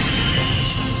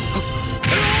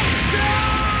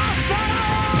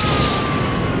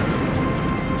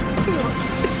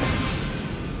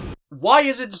 Why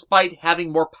is it, despite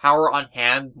having more power on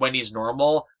hand when he's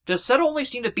normal, does Seto only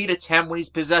seem to beat Atem when he's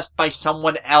possessed by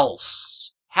someone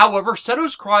else? However,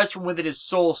 Seto's cries from within his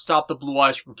soul stop the Blue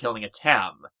Eyes from killing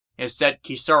Atem. Instead,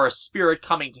 Kisara's spirit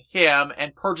coming to him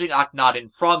and purging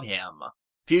Akhenaten from him,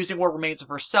 fusing what remains of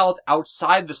herself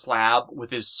outside the slab with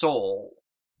his soul.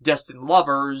 Destined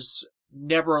lovers,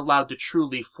 never allowed to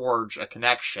truly forge a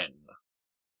connection.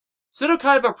 Seto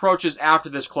Kaiba approaches after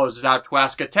this closes out to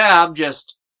ask Atem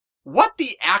just, what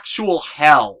the actual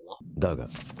hell?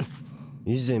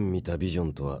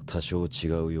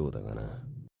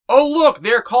 Oh look,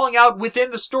 they're calling out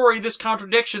within the story this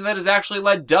contradiction that has actually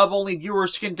led dub-only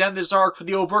viewers to condemn this arc for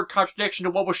the overt contradiction to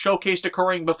what was showcased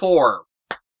occurring before.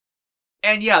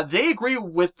 And yeah, they agree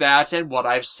with that and what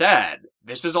I've said.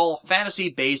 This is all fantasy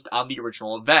based on the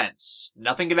original events.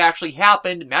 Nothing that actually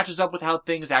happened matches up with how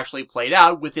things actually played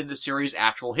out within the series'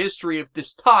 actual history of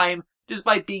this time,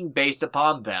 despite being based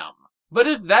upon them. But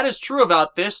if that is true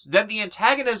about this, then the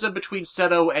antagonism between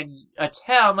Seto and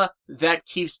Atem that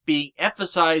keeps being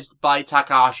emphasized by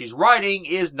Takahashi's writing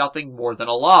is nothing more than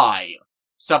a lie.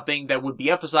 Something that would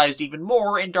be emphasized even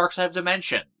more in Dark Side of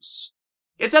Dimensions.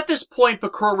 It's at this point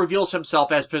Bakura reveals himself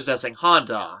as possessing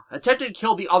Honda, attempting to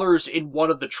kill the others in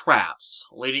one of the traps,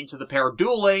 leading to the pair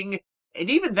dueling, and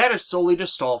even that is solely to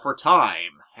stall for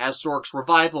time, as Zork's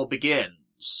revival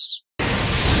begins.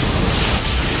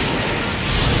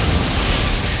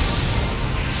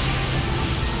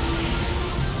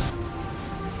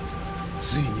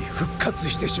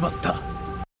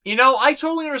 You know, I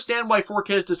totally understand why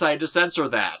 4Kids decided to censor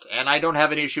that, and I don't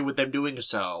have an issue with them doing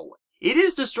so. It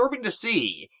is disturbing to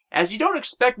see, as you don't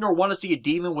expect nor want to see a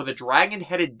demon with a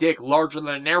dragon-headed dick larger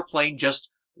than an airplane just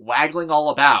waggling all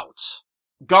about.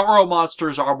 Garo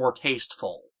monsters are more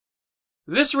tasteful.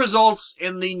 This results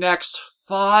in the next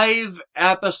 5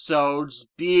 episodes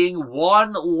being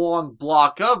one long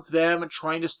block of them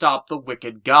trying to stop the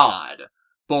wicked god,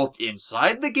 both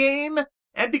inside the game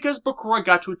and because Bakura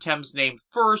got to Atem's name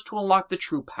first to unlock the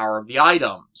true power of the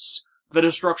items, the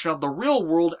destruction of the real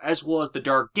world as well as the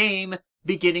dark game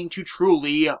beginning to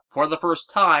truly, for the first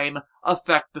time,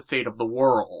 affect the fate of the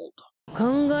world.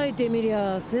 考えてみり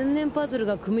ゃ千年パズル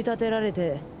が組み立てられ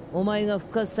てお前が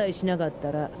復活さえしなかっ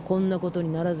たらこんなこと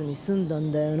にならずに済んだ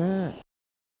んだよな。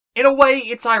In a way,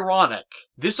 it's ironic.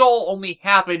 This all only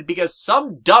happened because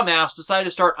some dumbass decided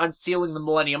to start unsealing the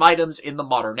Millennium items in the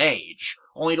modern age,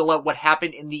 only to let what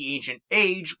happened in the ancient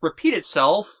age repeat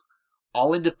itself,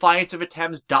 all in defiance of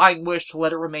Atem's dying wish to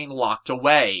let it remain locked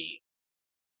away.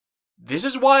 This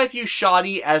is why I view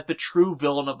Shoddy as the true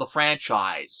villain of the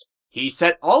franchise. He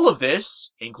set all of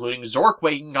this, including Zork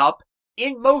waking up,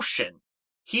 in motion.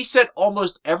 He set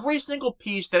almost every single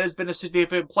piece that has been a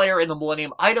significant player in the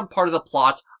Millennium item part of the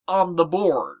plot on the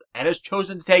board, and has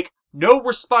chosen to take no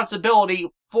responsibility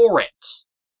for it.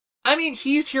 I mean,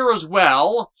 he's here as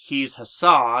well, he's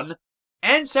Hassan,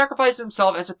 and sacrificed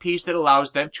himself as a piece that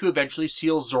allows them to eventually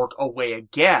seal Zork away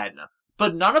again,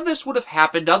 but none of this would have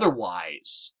happened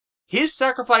otherwise. His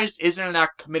sacrifice isn't an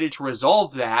act committed to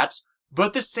resolve that,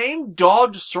 but the same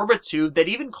dogged servitude that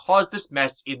even caused this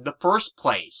mess in the first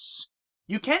place.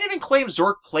 You can't even claim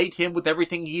Zork played him with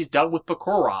everything he's done with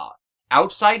Bakura.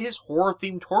 Outside his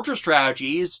horror-themed torture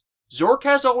strategies, Zork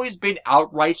has always been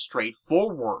outright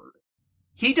straightforward.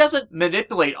 He doesn't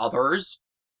manipulate others.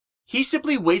 He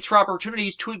simply waits for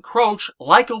opportunities to encroach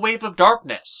like a wave of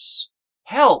darkness.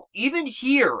 Hell, even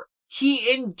here,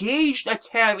 he engaged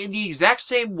Atem in the exact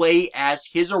same way as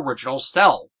his original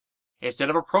self, instead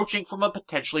of approaching from a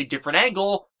potentially different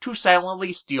angle to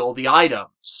silently steal the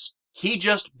items. He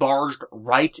just barged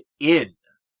right in.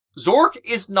 Zork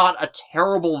is not a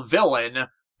terrible villain,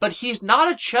 but he's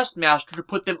not a chess master to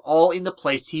put them all in the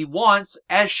place he wants,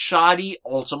 as Shoddy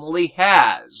ultimately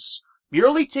has,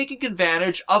 merely taking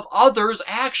advantage of others'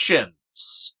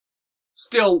 actions.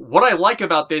 Still, what I like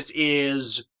about this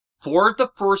is, for the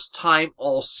first time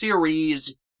all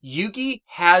series, Yugi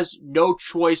has no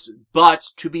choice but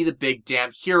to be the big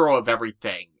damn hero of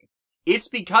everything. It's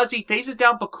because he faces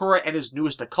down Bakura and his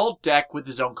newest occult deck with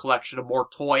his own collection of more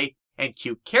toy and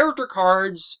cute character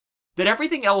cards that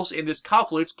everything else in this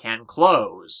conflict can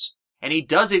close. And he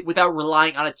does it without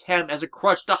relying on Atem as a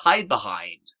crutch to hide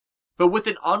behind, but with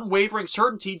an unwavering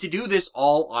certainty to do this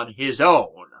all on his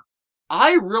own.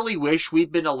 I really wish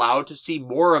we'd been allowed to see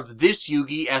more of this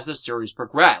Yugi as the series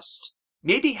progressed.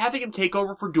 Maybe having him take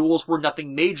over for duels where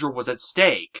nothing major was at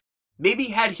stake. Maybe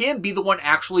had him be the one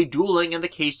actually dueling in the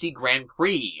KC Grand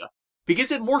Prix,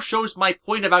 because it more shows my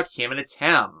point about him and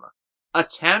Atem.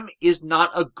 Atem is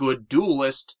not a good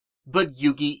duelist, but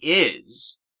Yugi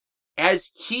is,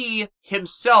 as he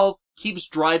himself keeps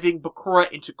driving Bakura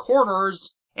into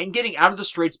corners and getting out of the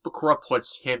straits Bakura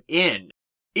puts him in.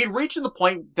 It reached the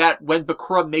point that when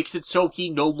Bakura makes it so he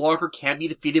no longer can be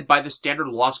defeated by the standard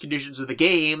loss conditions of the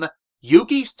game,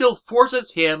 Yugi still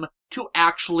forces him to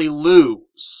actually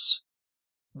lose.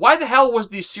 Why the hell was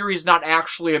the series not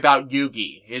actually about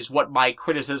Yugi, is what my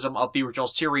criticism of the original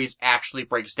series actually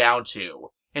breaks down to,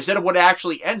 instead of what it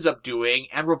actually ends up doing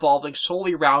and revolving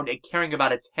solely around and caring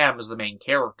about Atem as the main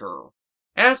character.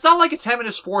 And it's not like Atem and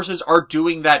his forces are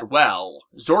doing that well.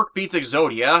 Zork beats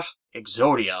Exodia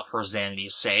for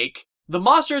sanity's sake, the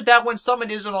monster that when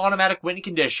summoned is an automatic win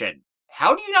condition.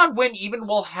 How do you not win even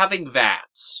while having that?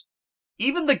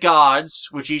 Even the gods,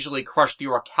 which easily crush the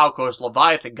Orichalcos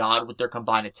Leviathan god with their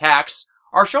combined attacks,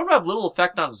 are shown to have little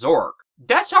effect on Zork.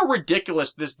 That's how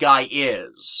ridiculous this guy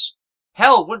is.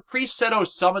 Hell, when Priest Seto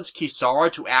summons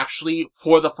Kisara to actually,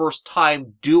 for the first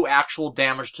time, do actual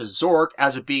damage to Zork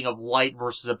as a being of light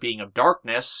versus a being of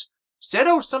darkness,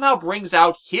 Seto somehow brings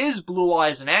out his blue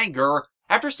eyes in anger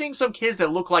after seeing some kids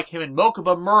that look like him and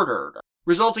Mokuba murdered,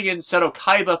 resulting in Seto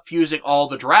Kaiba fusing all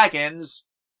the dragons,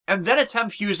 and then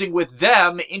Atem fusing with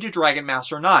them into Dragon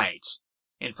Master Knight,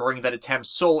 inferring that Atem's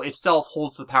soul itself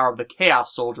holds the power of the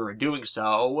Chaos Soldier in doing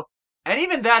so. And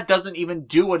even that doesn't even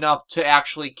do enough to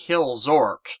actually kill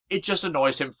Zork. It just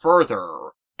annoys him further.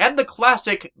 And the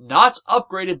classic, not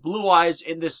upgraded Blue Eyes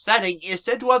in this setting is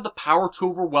said to have the power to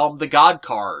overwhelm the God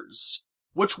cards,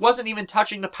 which wasn't even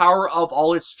touching the power of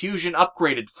all its fusion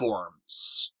upgraded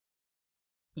forms.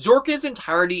 Zork in his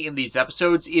entirety in these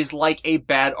episodes is like a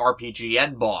bad RPG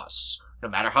end boss. No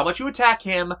matter how much you attack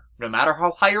him, no matter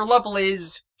how high your level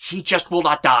is, he just will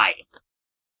not die.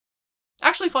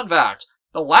 Actually, fun fact,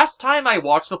 the last time I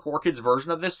watched the 4Kids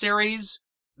version of this series,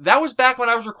 that was back when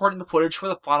I was recording the footage for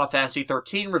the Final Fantasy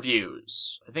XIII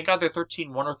reviews. I think either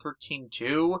 13.1 or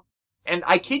 13.2. And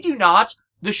I kid you not,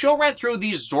 the show ran through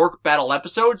these Zork battle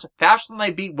episodes faster than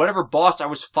I beat whatever boss I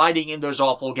was fighting in those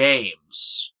awful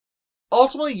games.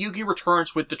 Ultimately, Yugioh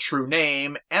returns with the true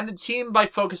name, and the team, by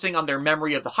focusing on their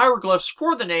memory of the hieroglyphs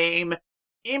for the name,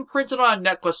 imprinted on a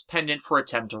necklace pendant for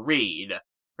Atem to read,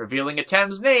 revealing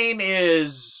Atem's name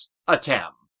is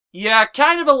Atem. Yeah,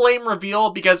 kind of a lame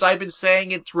reveal because I've been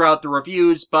saying it throughout the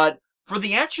reviews, but for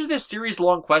the answer to this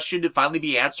series-long question to finally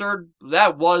be answered,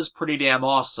 that was pretty damn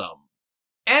awesome.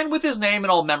 And with his name and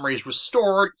all memories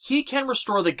restored, he can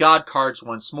restore the God cards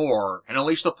once more, and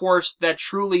unleash the force that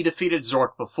truly defeated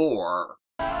Zork before.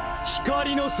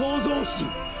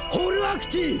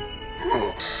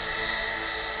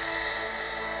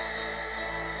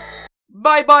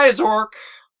 Bye-bye, Zork!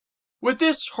 With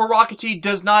this, Horakati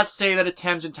does not say that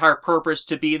Atem's entire purpose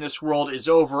to be in this world is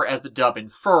over as the dub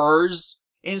infers.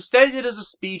 Instead, it is a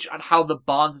speech on how the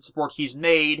bonds and support he's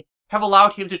made have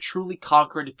allowed him to truly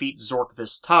conquer and defeat Zork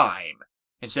this time,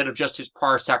 instead of just his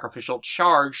prior sacrificial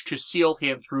charge to seal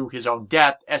him through his own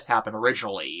death as happened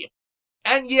originally.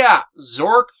 And yeah,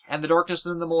 Zork and the darkness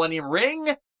in the Millennium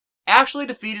Ring actually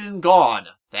defeated and gone,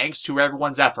 thanks to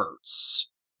everyone's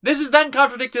efforts. This is then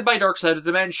contradicted by Dark Side of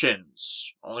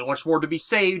Dimensions, only once more to be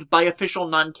saved by official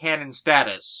non-canon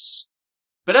status.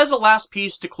 But as a last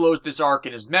piece to close this arc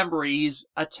in his memories,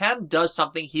 Atem does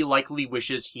something he likely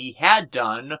wishes he had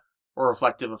done, or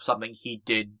reflective of something he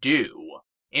did do.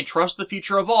 Entrust the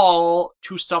future of all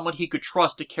to someone he could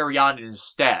trust to carry on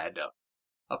instead.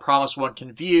 A promise one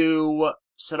can view,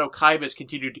 Seto Kaiba has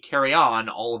continued to carry on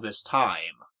all of this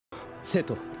time.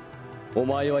 Seto, お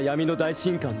前は闇の大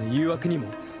神官の誘惑にも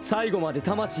最後まで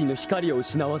魂の光を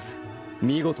失わず、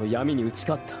見事闇に打ち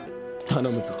勝った。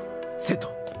頼むぞ、セト。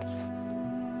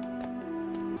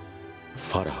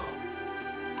ファラオ。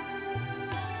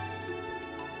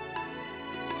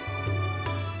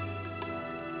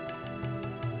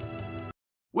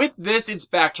With this, it's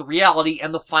back to reality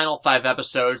and the final 5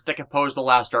 episodes that compose the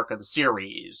last arc of the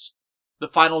series. The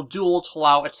final duel to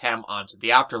allow Atem onto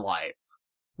the afterlife.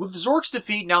 With Zork's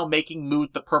defeat now making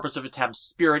moot the purpose of Atem's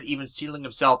spirit even sealing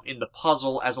himself in the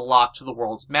puzzle as a lock to the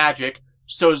world's magic,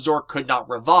 so Zork could not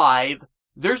revive,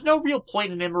 there's no real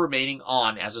point in him remaining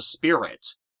on as a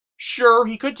spirit. Sure,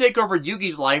 he could take over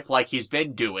Yugi's life like he's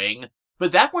been doing,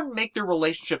 but that wouldn't make their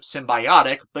relationship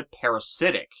symbiotic, but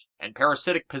parasitic. And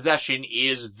parasitic possession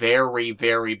is very,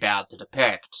 very bad to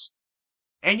depict.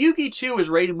 And Yugi too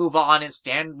is ready to move on and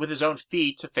stand with his own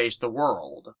feet to face the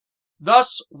world.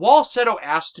 Thus, while Seto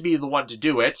asks to be the one to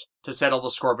do it, to settle the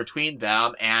score between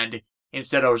them, and, in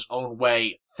Seto's own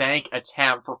way, thank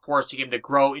Atem for forcing him to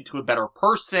grow into a better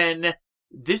person,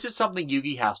 this is something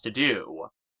Yugi has to do.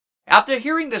 After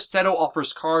hearing this, Seto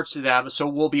offers cards to them, so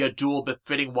it will be a duel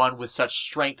befitting one with such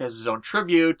strength as his own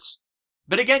tribute.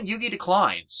 But again, Yugi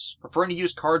declines, preferring to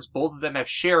use cards both of them have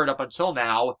shared up until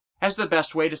now as the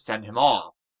best way to send him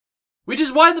off. Which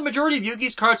is why the majority of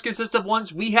Yugi's cards consist of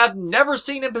ones we have never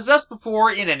seen him possess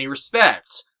before in any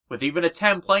respect, with even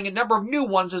Atem playing a number of new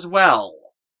ones as well.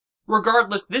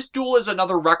 Regardless, this duel is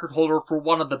another record holder for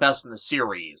one of the best in the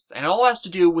series, and it all has to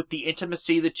do with the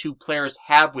intimacy the two players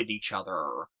have with each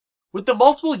other. With the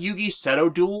multiple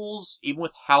Yugi-Seto duels, even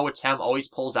with how Atem always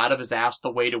pulls out of his ass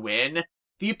the way to win,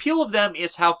 the appeal of them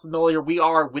is how familiar we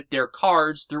are with their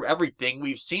cards through everything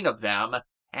we've seen of them,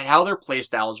 and how their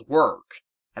playstyles work.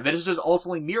 And this is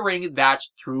ultimately mirroring that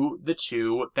through the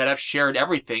two that have shared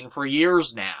everything for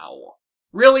years now.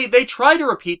 Really, they tried to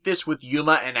repeat this with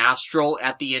Yuma and Astral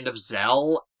at the end of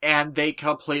Zell, and they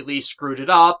completely screwed it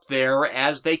up there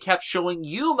as they kept showing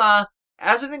Yuma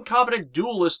as an incompetent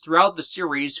duelist throughout the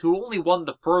series who only won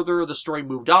the further the story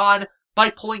moved on by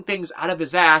pulling things out of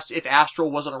his ass if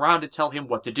Astral wasn't around to tell him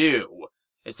what to do.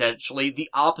 Essentially, the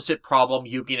opposite problem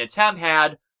Yugi and Atem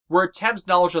had, where Atem's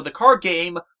knowledge of the card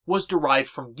game was derived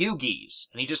from Yugi's,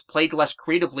 and he just played less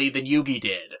creatively than Yugi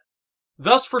did.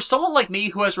 Thus, for someone like me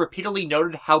who has repeatedly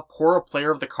noted how poor a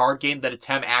player of the card game that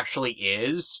Atem actually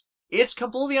is, it's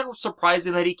completely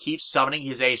unsurprising that he keeps summoning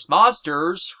his ace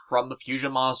monsters, from the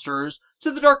fusion monsters,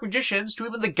 to the Dark Magicians, to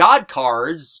even the God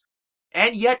cards,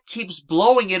 and yet keeps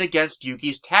blowing it against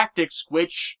Yugi's tactics,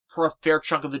 which, for a fair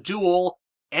chunk of the duel,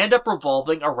 end up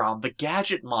revolving around the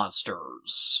gadget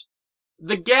monsters.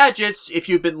 The gadgets, if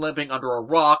you've been living under a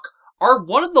rock, are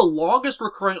one of the longest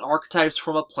recurring archetypes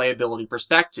from a playability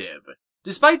perspective,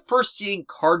 Despite first seeing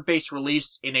card-based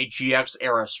release in a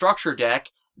GX-era structure deck,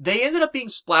 they ended up being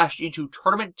splashed into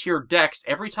tournament-tier decks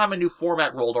every time a new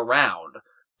format rolled around.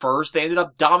 First, they ended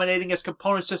up dominating as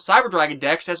components to Cyber Dragon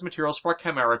decks as materials for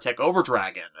Chimera Tech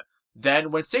Overdragon.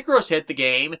 Then, when Synchros hit the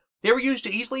game, they were used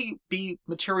to easily be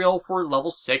material for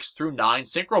level 6 through 9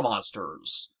 Synchro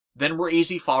monsters. Then were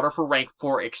easy fodder for rank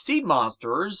 4 Exceed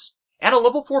monsters, and a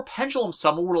level 4 Pendulum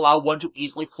Summon would allow one to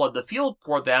easily flood the field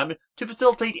for them to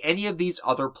facilitate any of these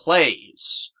other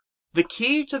plays. The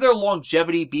key to their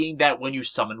longevity being that when you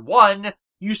summon one,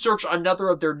 you search another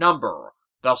of their number.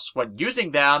 Thus, when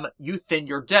using them, you thin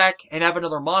your deck and have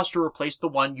another monster replace the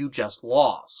one you just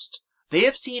lost. They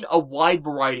have seen a wide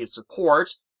variety of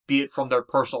support, be it from their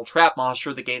personal trap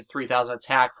monster that gains 3000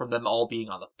 attack from them all being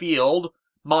on the field,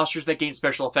 monsters that gain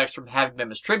special effects from having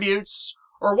them as tributes,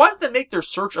 or ones that make their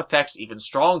search effects even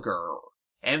stronger.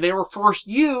 And they were first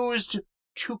used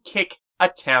to kick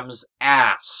Atem's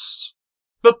ass.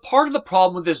 But part of the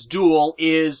problem with this duel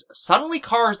is suddenly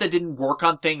cards that didn't work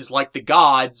on things like the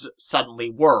gods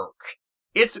suddenly work.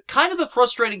 It's kind of a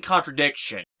frustrating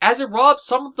contradiction, as it robs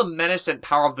some of the menace and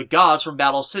power of the gods from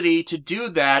Battle City to do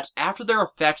that after their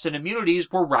effects and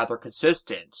immunities were rather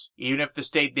consistent, even if the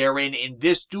state they're in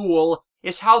this duel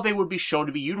is how they would be shown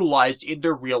to be utilized in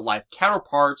their real-life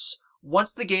counterparts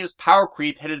once the game's power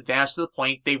creep had advanced to the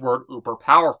point they weren't uber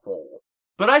powerful.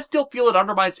 But I still feel it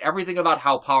undermines everything about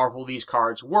how powerful these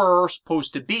cards were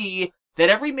supposed to be, that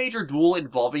every major duel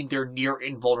involving their near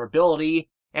invulnerability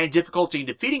and difficulty in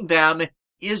defeating them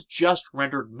is just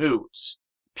rendered moot.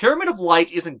 Pyramid of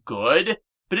Light isn't good,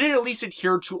 but it at least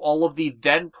adhered to all of the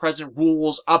then-present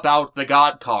rules about the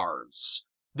god cards.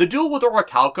 The duel with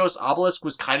Orichalcos Obelisk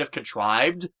was kind of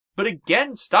contrived, but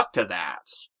again stuck to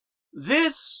that.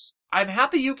 This, I'm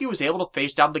happy Yuki was able to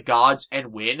face down the gods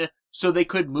and win, so they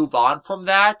could move on from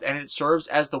that, and it serves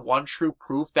as the one true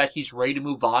proof that he's ready to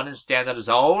move on and stand on his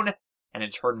own, and in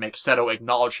turn makes Seto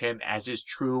acknowledge him as his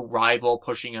true rival,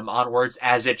 pushing him onwards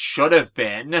as it should have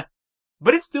been.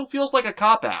 But it still feels like a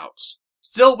cop-out.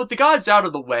 Still, with the gods out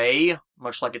of the way,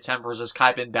 much like Atem vs.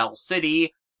 Kaiba in Battle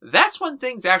City, that's when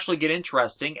things actually get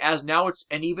interesting, as now it's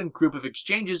an even group of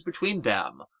exchanges between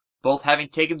them, both having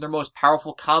taken their most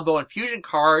powerful combo and fusion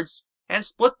cards and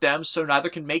split them so neither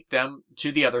can make them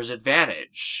to the other's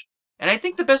advantage. And I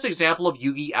think the best example of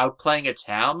Yugi outplaying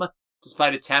Atem,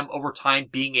 despite Atem over time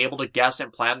being able to guess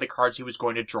and plan the cards he was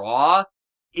going to draw,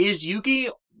 is Yugi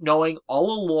knowing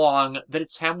all along that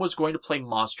Atem was going to play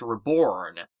Monster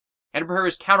Reborn, and prepare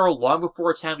his counter long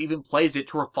before Atem even plays it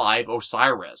to revive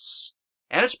Osiris.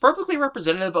 And it's perfectly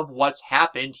representative of what's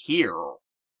happened here.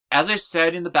 As I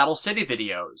said in the Battle City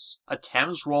videos,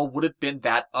 Atem's role would have been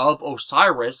that of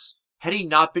Osiris had he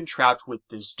not been trapped with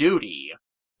this duty.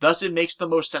 Thus it makes the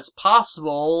most sense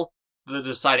possible the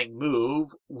deciding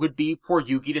move would be for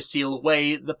Yugi to seal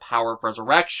away the power of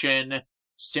resurrection,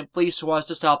 simply so as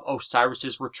to stop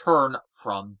Osiris' return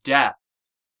from death,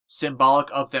 symbolic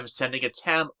of them sending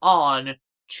Atem on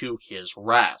to his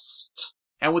rest.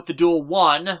 And with the duel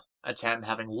won, Atem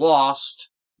having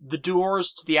lost, the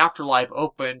doors to the afterlife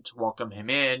open to welcome him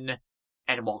in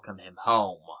and welcome him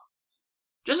home.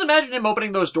 Just imagine him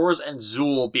opening those doors and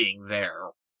Zool being there.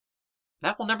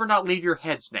 That will never not leave your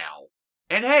heads now.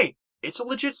 And hey, it's a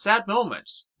legit sad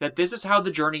moment that this is how the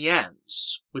journey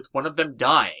ends, with one of them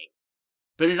dying.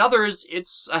 But in others,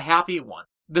 it's a happy one.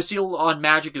 The seal on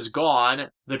magic is gone,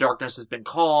 the darkness has been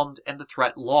calmed, and the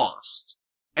threat lost.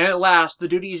 And at last, the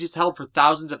duty he's held for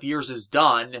thousands of years is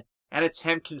done, and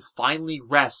Atem can finally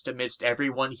rest amidst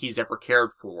everyone he's ever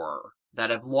cared for, that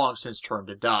have long since turned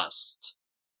to dust.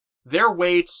 Their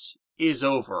wait is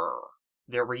over.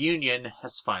 Their reunion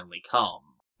has finally come.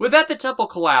 With that, the temple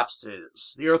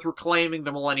collapses, the earth reclaiming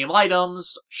the Millennium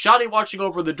items, Shadi watching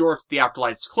over the door to the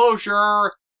afterlife's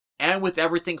closure, and with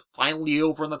everything finally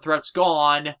over and the threats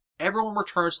gone, everyone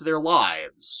returns to their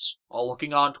lives, all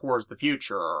looking on towards the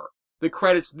future. The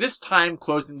credits this time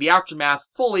closing the aftermath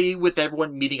fully, with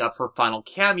everyone meeting up for final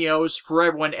cameos for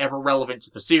everyone ever relevant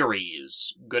to the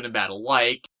series, good and bad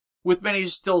alike, with many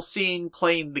still seen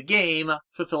playing the game,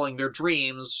 fulfilling their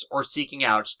dreams, or seeking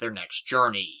out their next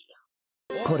journey.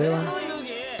 これは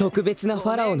特別なフ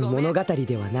ァラオの物語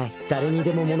ではない。誰に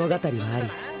でも物語はあり、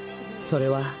それ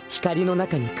は光の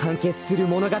中に完結する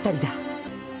物語だ。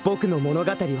僕の物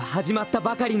語は始まった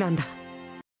ばかりなんだ。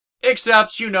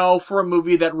 Except, you know, for a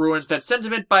movie that ruins that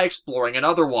sentiment by exploring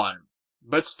another one.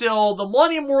 But still, the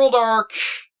Millennium World arc,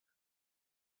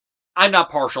 I'm not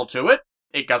partial to it.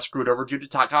 It got screwed over due to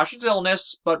Takashi's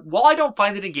illness, but while I don't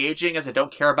find it engaging as I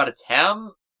don't care about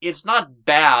Atem, it's not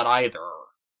bad either.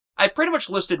 I pretty much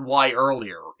listed why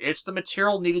earlier. It's the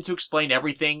material needed to explain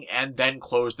everything and then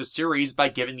close the series by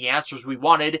giving the answers we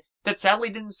wanted that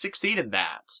sadly didn't succeed in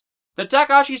that. That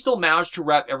Takahashi still managed to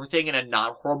wrap everything in a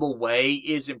not horrible way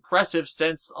is impressive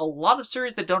since a lot of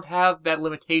series that don't have that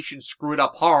limitation screw it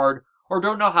up hard or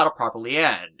don't know how to properly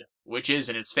end, which is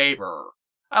in its favor.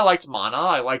 I liked Mana,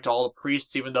 I liked all the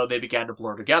priests even though they began to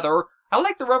blur together, I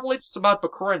liked the revelations about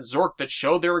Bakura and Zork that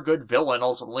showed they're a good villain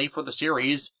ultimately for the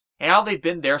series, and how they've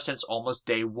been there since almost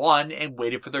day one and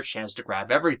waited for their chance to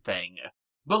grab everything.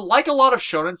 But like a lot of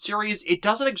shonen series, it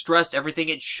doesn't address everything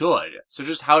it should, such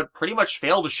as how it pretty much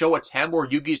failed to show a time where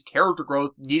Yugi's character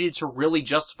growth needed to really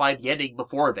justify the ending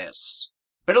before this.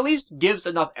 But at least gives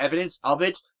enough evidence of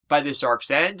it by this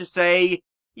arc's end to say,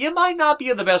 you might not be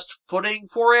in the best footing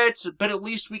for it, but at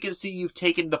least we can see you've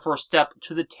taken the first step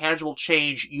to the tangible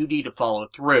change you need to follow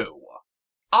through.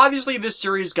 Obviously, this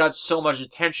series got so much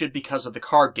attention because of the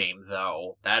card game,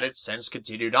 though, that it's since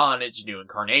continued on its new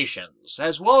incarnations,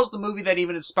 as well as the movie that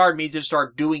even inspired me to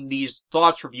start doing these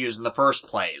thoughts reviews in the first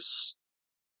place.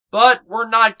 But we're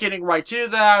not getting right to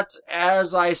that,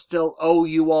 as I still owe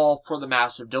you all for the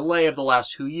massive delay of the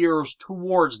last 2 years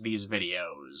towards these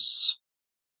videos.